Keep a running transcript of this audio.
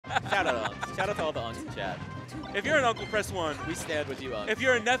Shout out, Unks. Shout out to all the Unks in chat. If you're an uncle, press 1. We stand with you, Unks. If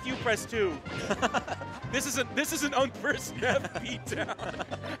you're a nephew, press 2. This is an Unk versus Nev beatdown.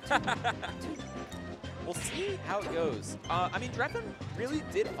 We'll see how it goes. I mean, Drephen really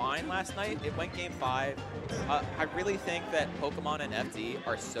did fine last night. It went game 5. I really think that Pokemon and FD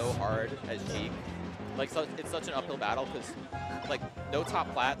are so hard as Sheik. Like, so it's such an uphill battle because, like, no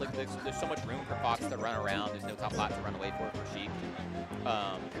top plat. Like, there's so much room for Fox to run around. There's no top plat to run away for Sheik.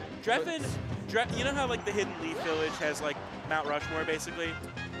 Drephen, you know how like the Hidden Leaf Village has like Mount Rushmore basically?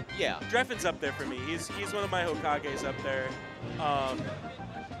 Yeah. Drephen's up there for me. He's one of my Hokages up there.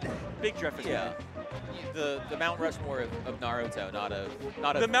 Big Drephen. Yeah. The Mount Rushmore of Naruto, not the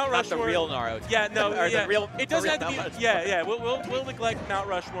Mount Rushmore, the real Naruto. Yeah, no, yeah. It doesn't have to be. Yeah. We'll neglect Mount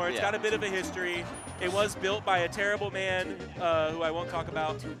Rushmore. It's got a bit of a history. It was built by a terrible man who I won't talk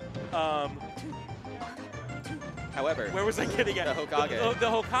about. However, where was I getting at? The Hokage. The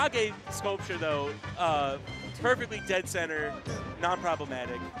Hokage sculpture, though, perfectly dead center,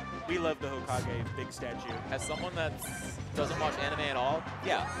 non-problematic. We love the Hokage big statue. As someone that doesn't watch anime at all,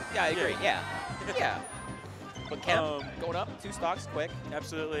 yeah, I agree. Yeah. But Chem going up 2 stocks quick.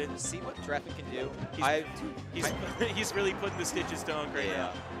 Absolutely. See what Drephen can do. He's really putting the stitches to Unk right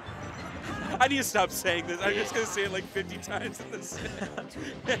now. I need to stop saying this. I'm just going to say it like 50 times in this.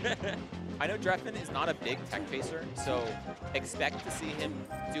 I know Drephen is not a big tech chaser, so expect to see him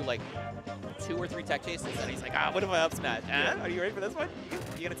do like 2 or 3 tech chases, and he's like, what if I up smash? Are you ready for this one?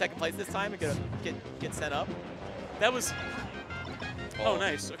 You gonna tech in place this time and get sent up? That was. Oh,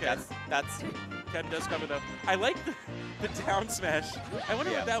 nice. Okay. That's. Chem does cover though. I like the down smash. I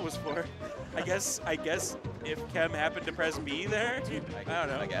wonder what that was for. I guess if Chem happened to press B there, I don't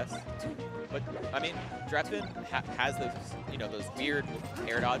know. I guess. But I mean, Drephen has those, those weird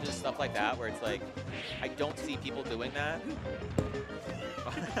air dodges, stuff like that, where it's like, I don't see people doing that.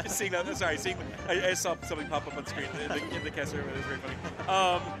 Seeing that, sorry, I saw something pop up on screen in the Kessler room. It was very funny.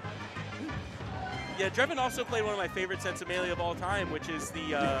 Yeah, Drephen also played one of my favorite sets of Melee of all time, which is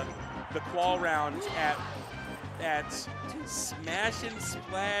the qual round at Smash and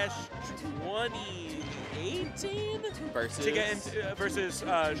Splash 2018 versus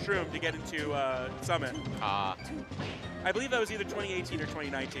Shroom to get into Summit. I believe that was either 2018 or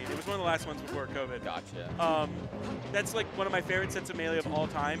 2019. It was one of the last ones before COVID. Gotcha. That's like one of my favorite sets of Melee of all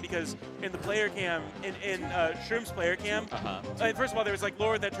time because in the player cam, in Shroom's player cam, first of all, there was like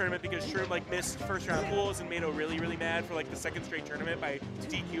lore of that tournament because Shroom like missed first round pools and made O really, really mad for like the 2nd straight tournament by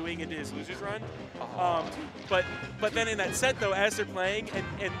DQing into his losers run. But then in that set though, as they're playing, and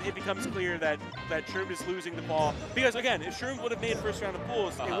it becomes clear that Shroom is losing the ball because again, if Shroom would have made first round of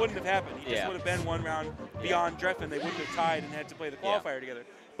pools, it wouldn't have happened. He just would have been 1 round beyond Drephen. They wouldn't have tied and had to play the qualifier together.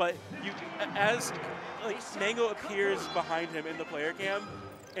 But as like Mango appears behind him in the player cam,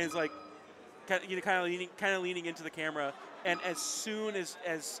 and is like kind of leaning into the camera, and as soon as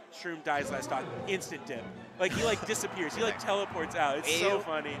Shroom dies last stock, instant dip. Like he like disappears. He like teleports out. It's so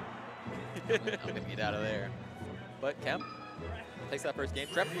funny. I'm gonna get out of there. But Chem takes that first game.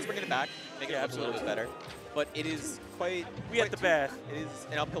 Drephen was bringing it back, making it look a little bit better. But it is quite. We at the bat. It is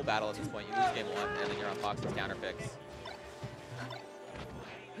an uphill battle at this point. You lose game 1, and then you're on Fox's counter picks.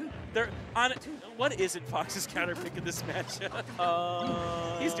 What isn't Fox's counter pick in this matchup?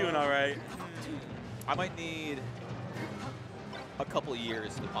 He's doing all right. I might need a couple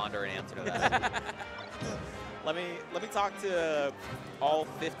years to ponder an answer to that. Let me talk to all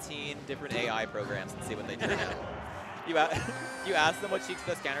 15 different AI programs and see what they turn out. You ask them what Sheik's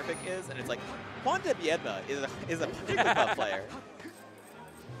best counter pick is, and it's like, Juan de Biedma is a Jigglypuff player.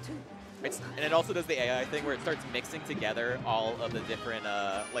 And it also does the AI thing where it starts mixing together all of the different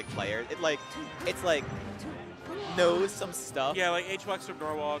like players. It's like knows some stuff. Yeah, like H-Box from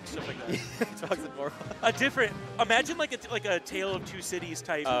Norwalk, stuff like that. H-Box from Norwalk. A different. Imagine like a Tale of Two Cities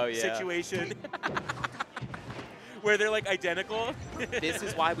type situation. Where they're like identical. This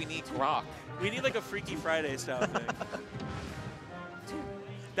is why we need Grok. We need like a Freaky Friday style thing.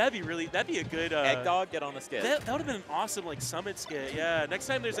 That'd be a good Egg Dog, get on the skit. That would have been an awesome like summit skit. Yeah. Next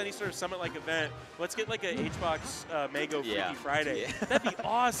time there's any sort of summit like event, let's get like a H-Box Mango Freaky Friday. Yeah. That'd be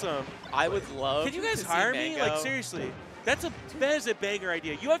awesome. I would love. Can you guys hire me? Like seriously. That is a banger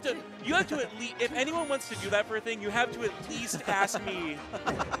idea. You have to at least, if anyone wants to do that for a thing, you have to at least ask me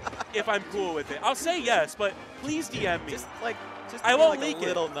if I'm cool with it. I'll say yes, but please DM me. I won't leak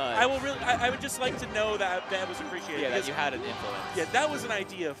it. Nudge. I would just like to know that was appreciated. Yeah, that you had an influence. Yeah, that was an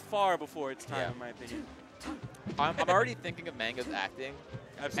idea far before its time, in my opinion. I'm already thinking of Mango's acting.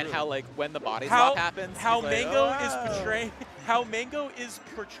 Absolutely. And how like when the body swap happens, how Mango is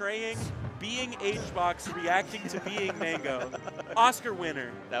portraying being HBox reacting to being Mango. Oscar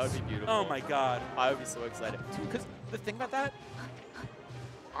winner. That would be beautiful. Oh my god. I would be so excited. Because the thing about that,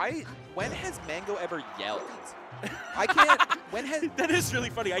 when has Mango ever yelled? I can't. When has that is really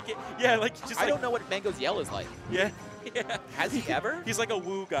funny. I can't. Yeah, like just. I don't know what Mango's yell is like. Yeah. Yeah. Has he ever? He's like a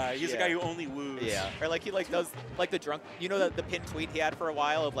woo guy. He's a guy who only woos. Yeah. Or like he like does like the drunk. You know the pin tweet he had for a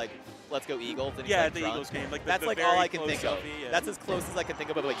while of like, let's go Eagles. And he's yeah, like the drunk. Eagles game. Like that's the like very all I can close think of. selfie, yeah. That's as close as I can think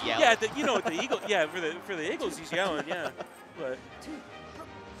of like yelling. Yeah, you know what the Eagles. Yeah, for the Eagles he's yelling. Yeah. But.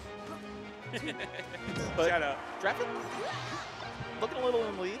 Shout out. Drephen looking a little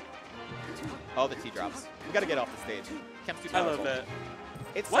in the lead. Oh, the T drops. We got to get off the stage. Chem's too powerful. I love that.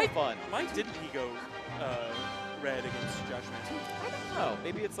 It's so fun. Why didn't he go red against Josh Mann? I don't know.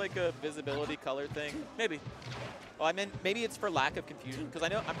 Maybe it's like a visibility color thing. Maybe. Well, I mean, maybe it's for lack of confusion. Because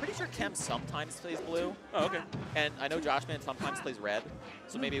I'm pretty sure Chem sometimes plays blue. Oh, okay. And I know Josh Mann sometimes plays red.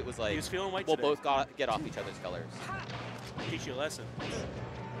 So maybe it was like, he was feeling white we'll today. both get off each other's colors. Teach you a lesson.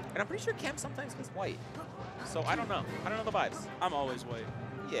 And I'm pretty sure Chem sometimes plays white. So I don't know. I don't know the vibes. I'm always white.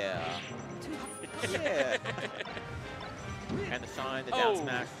 Yeah. Yeah. And the shine, the down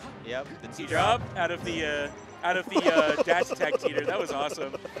smash. Yep. The T drop out of the dash attack teeter. That was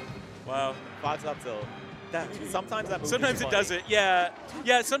awesome. Wow. Fox up tilt. Sometimes that move sometimes is it doesn't. Yeah.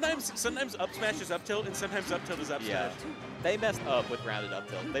 Yeah. Sometimes up smash is up tilt, and sometimes up tilt is up smash. They messed up with grounded up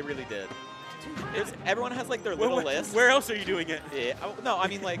tilt. They really did. Everyone has like their little list. Where else are you doing it? Yeah. No, I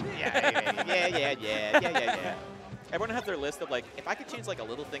mean like yeah. Everyone has their list of like, if I could change like a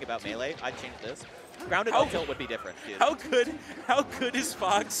little thing about Melee, I'd change this. Grounded up tilt would be different, dude. How good is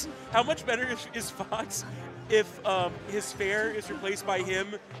Fox? How much better is Fox if his fair is replaced by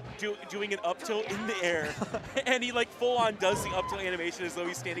him doing an up tilt in the air, and he like full on does the up tilt animation as though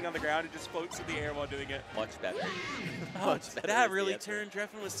he's standing on the ground and just floats in the air while doing it? Much better. Much better. That really turned.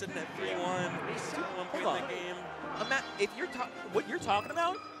 Drephen was sitting at 3-1. 1 point in the game. If what you're talking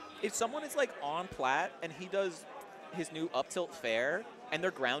about, if someone is like on plat and he does his new up tilt fair and they're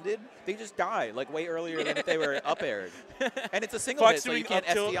grounded, they just die like way earlier than if they were up aired. And it's a single hit, so you can't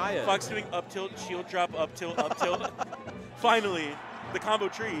SDI it. Fox doing up tilt, shield drop, up tilt, up tilt. Finally, the combo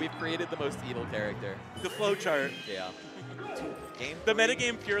tree. We've created the most evil character. The flow chart. Yeah. The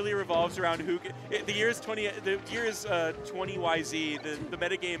metagame purely revolves around who. The year is 20. The year is 20 YZ. The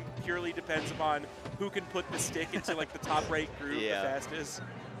metagame purely depends upon who can put the stick into like the top right groove the fastest.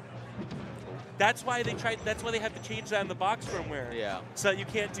 That's why they tried. That's why they have to change that in the box firmware. Yeah. So that you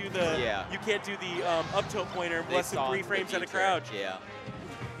can't do the. Yeah. You can't do the up tilt pointer less than 3 frames at a crouch. Yeah.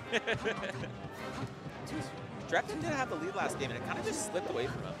 Drephen did have the lead last game, and it kind of just slipped away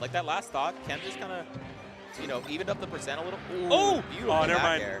from him. Like that last stock, Chem just kind of, evened up the percent a little. Ooh, beautiful. Oh, never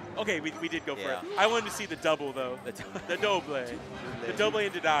mind. Air. Okay, we did go for it. I wanted to see the double though. The double. The double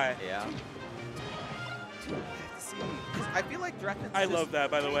into die. Yeah. I feel like Drephen. I love that,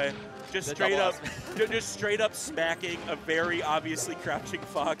 by the way. Just straight up smacking a very obviously crouching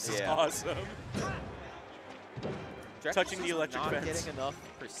Fox is awesome. Touching the electric fence. Not getting enough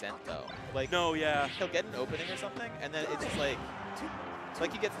percent though. Like no, yeah. He'll get an opening or something, and then it's just like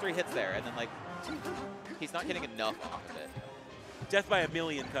he gets 3 hits there, and then like he's not getting enough off of it. Death by a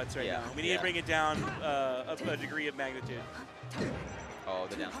million cuts right now. We need to bring it down a degree of magnitude. Oh,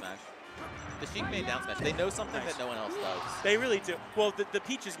 the down smash. The Sheik made down smash. They know something that no one else does. They really do. Well, the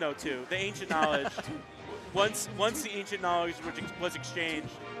Peaches know too. The ancient knowledge. Once the ancient knowledge was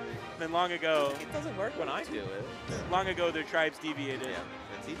exchanged, then long ago. It doesn't work when I do it. Long ago, their tribes deviated. Yeah,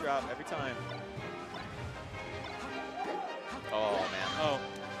 the T-drop every time. Oh man. Oh,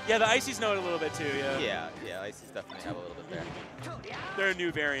 yeah. The Ices know it a little bit too. Yeah. Yeah. Ices definitely have a little bit there. They're a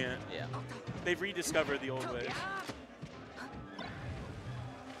new variant. Yeah. They've rediscovered the old ways.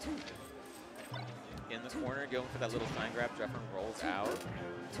 In the corner, going for that little shine grab. Drephen rolls out.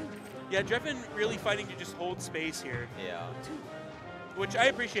 Yeah, Drephen really fighting to just hold space here. Yeah. Which I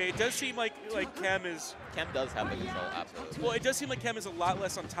appreciate. It does seem like Chem does have the control, absolutely. Well, it does seem like Chem is a lot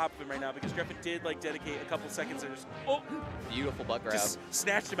less on top of him right now because Drephen did dedicate a couple seconds there. Beautiful butt grab. Just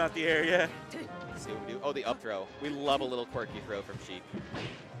snatched him out the air, yeah. See what we do. Oh, the up throw. We love a little quirky throw from Sheik.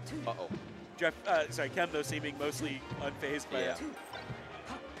 Uh-oh. Chem though seeming mostly unfazed by it.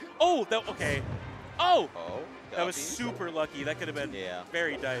 Oh, okay. Oh! That was Guppy. super lucky. That could have been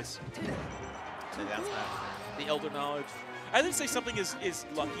very dice. The down smash. The Elder Knowledge. I didn't say something is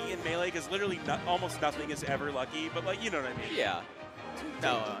lucky in Melee because literally almost nothing is ever lucky, but like, you know what I mean. Yeah.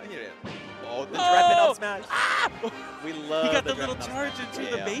 No, oh, the Drephen up smash. Ah! We love He got the Drephen little up charge smash.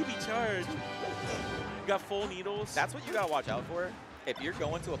 into the baby charge. You got full needles. That's what you got to watch out for. If you're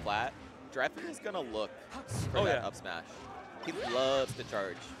going to a plat, Drephen is going to look for that up smash. He loves to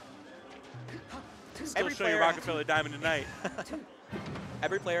charge. Still show you Rockefeller Diamond tonight.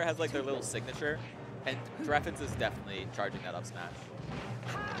 Every player has like their little signature, and Drephen's is definitely charging that up smash.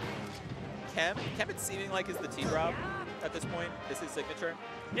 Chem it's seeming like is the T-drop at this point. Is his signature?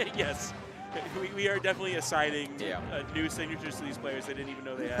 Yes. We are definitely assigning new signatures to these players they didn't even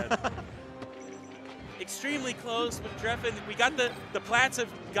know they had. Extremely close with Drephen. We got the plats have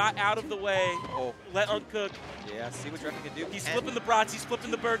got out of the way. Oh. Let uncook. Yeah, see what Drephen can do. He's flipping the brats. He's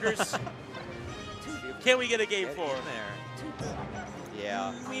flipping the burgers. Can we get a game 4? There.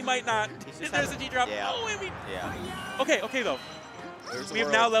 Yeah. We might not. There's a T-drop. Yeah. Oh, and we. Yeah. Okay, though. There's we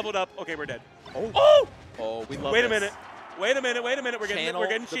have now leveled up. Okay, we're dead. Oh. Oh! Oh, we love Wait this. a minute. Wait a minute. We're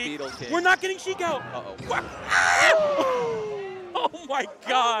getting Sheik. We're not getting Sheik out. Uh-oh. Oh my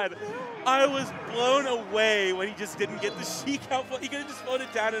God. I was blown away when he just didn't get the Sheik out. He could have just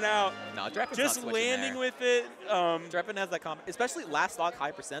floated down and out. No, Drephen's just not landing there. with it. Drephen has that comment, especially last stock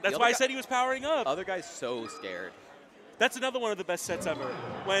high percent. That's why I said he was powering up. Other guy's so scared. That's another one of the best sets ever.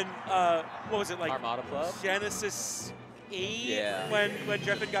 When, what was it, like Armada Club? Genesis 8? Yeah. When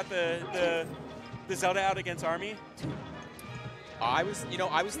Drephen got the Zelda out against Army? I was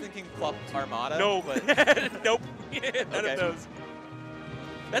thinking Club Armada. No. But nope. None of those.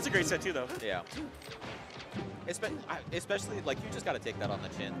 That's a great set too, though. Yeah. Especially, like, you just got to take that on the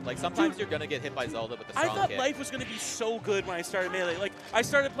chin. Like, sometimes you're going to get hit by Zelda with the strong I thought kick. life was going to be so good when I started Melee. Like, I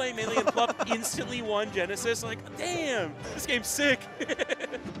started playing Melee and Plup instantly won Genesis. Like, damn, this game's sick.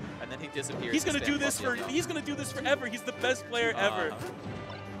 And then he disappears. He's going to do this forever. He's the best player ever.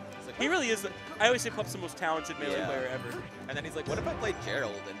 He really is. I always say Plup's the most talented Melee player ever. And then he's like, what if I played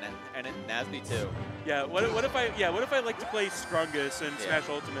Gerald and Nasby too? Yeah, what if I like to play Strungus and Smash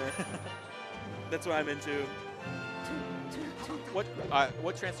Ultimate? That's what I'm into.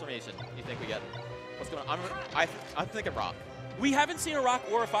 What transformation do you think we get? What's going on? I'm thinking rock. We haven't seen a rock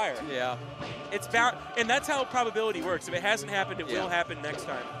or a fire. Yeah. It's bound, and that's how probability works. If it hasn't happened, it will happen next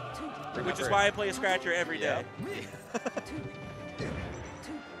time. Which is why I play a scratcher every day.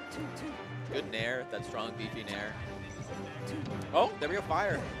 Good nair, that strong beefy nair. Oh, there we go,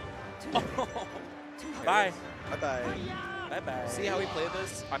 fire. Bye. Bye-bye. Bye-bye. See how we play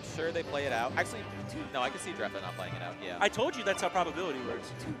this? I'm sure they play it out. Actually, no, I can see Drephen not playing it out, yeah. I told you that's how probability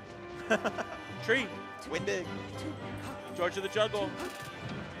works. Tree. Win big. George of the Jungle.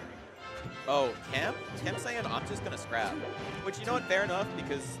 Oh, Chem's saying I'm just going to scrap. Which, you know what, fair enough,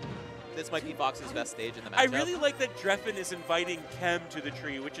 because this might be Fox's best stage in the matchup. I really like that Drephen is inviting Chem to the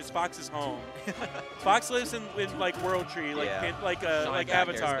tree, which is Fox's home. Fox lives in like World Tree, like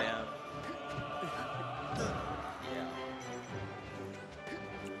Avatar.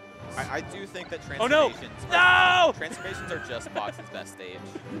 I do think that transformations are just Fox's best stage.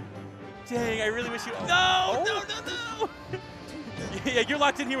 Dang, I really wish you. No! Yeah, you're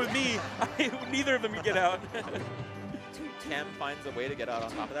locked in here with me. Neither of them can get out. Chem finds a way to get out on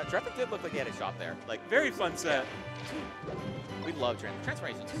top of that. Drephen did look like he had a shot there. Like, very fun set. Yeah. We love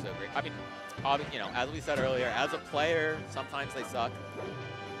transformations. Are so great. I mean, as we said earlier, as a player, sometimes they suck.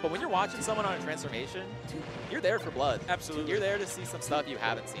 But when you're watching someone on a transformation, you're there for blood. Absolutely. You're there to see some stuff you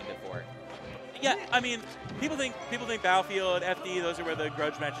haven't seen before. Yeah, I mean, people think Battlefield, FD, those are where the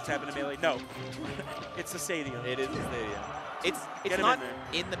grudge matches happen in Melee. No, it's the stadium. It is the stadium. It's not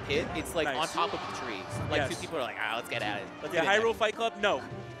in the pit. It's like on top of the trees. Like two people are like, let's get at it. Let's get Hyrule Fight Club. No.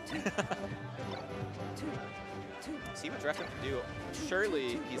 See what Drephen can do.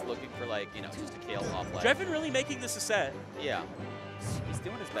 Surely he's looking for just a KL off leg. Drephen really making this a set. Yeah. He's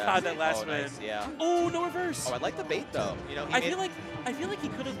doing his best. God, that last win. Nice. Yeah. Oh, no reverse. Oh, I like the bait though. I feel like he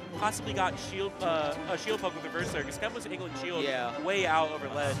could have possibly got a shield poke with reverse there because Chem was angling shield way out over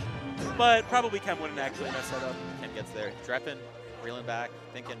ledge. But probably Chem wouldn't actually mess that up. Chem gets there. Drephen reeling back,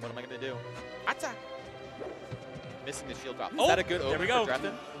 thinking, what am I going to do? Attack! Missing the shield drop. Is that a good opening for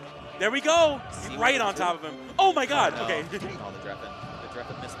Drephen? There we go. Right on top of him. Oh my God. Oh, no. Okay. The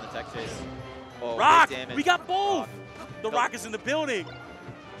Drephen missing the tech chase. Oh, Rock. We got both. The Rock is in the building.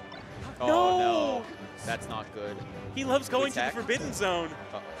 Oh, no. That's not good. He loves going to the Forbidden Zone.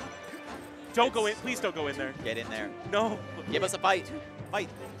 Don't go in. Please don't go in there. Get in there. No. Give us a fight. Fight.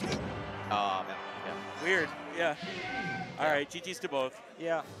 Oh, man. Yeah. Weird. Yeah. All right. GG's to both.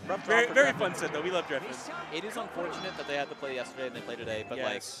 Yeah. Very fun set, though. We love Drephen. It is unfortunate that they had to play yesterday and they play today. But,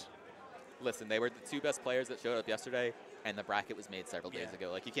 listen, they were the two best players that showed up yesterday, and the bracket was made several days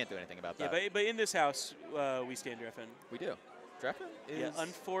ago. Like, you can't do anything about that. Yeah, but in this house, we stand Drephen. We do. Drephen is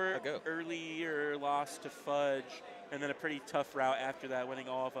earlier loss to Fudge, and then a pretty tough route after that, winning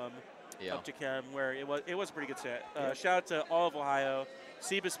all of them up to Chem, where it was a pretty good set. Shout out to all of Ohio.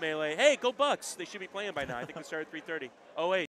 Cebus Melee. Hey, go Bucks. They should be playing by now. I think they started at 3:30. Oh, wait.